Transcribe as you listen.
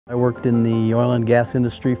I worked in the oil and gas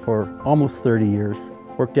industry for almost 30 years.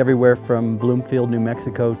 Worked everywhere from Bloomfield, New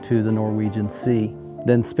Mexico to the Norwegian Sea.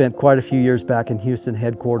 Then spent quite a few years back in Houston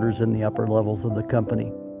headquarters in the upper levels of the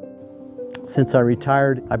company. Since I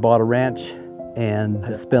retired, I bought a ranch and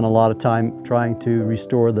spent a lot of time trying to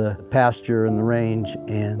restore the pasture and the range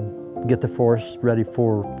and get the forest ready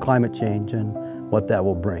for climate change and what that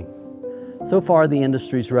will bring. So far, the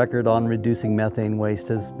industry's record on reducing methane waste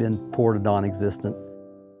has been poor to non-existent.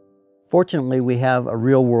 Fortunately, we have a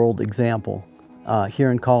real-world example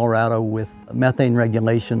here in Colorado with methane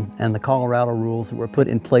regulation and the Colorado rules that were put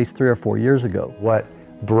in place 3 or 4 years ago. What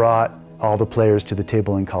brought all the players to the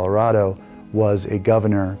table in Colorado was a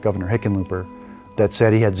governor, Governor Hickenlooper, that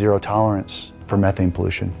said he had zero tolerance for methane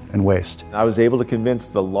pollution and waste. I was able to convince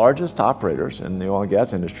the largest operators in the oil and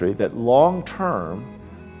gas industry that long-term,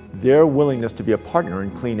 their willingness to be a partner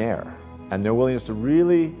in clean air and their willingness to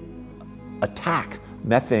really attack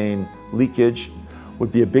methane leakage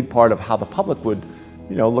would be a big part of how the public would,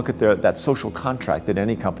 look at that social contract that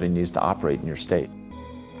any company needs to operate in your state.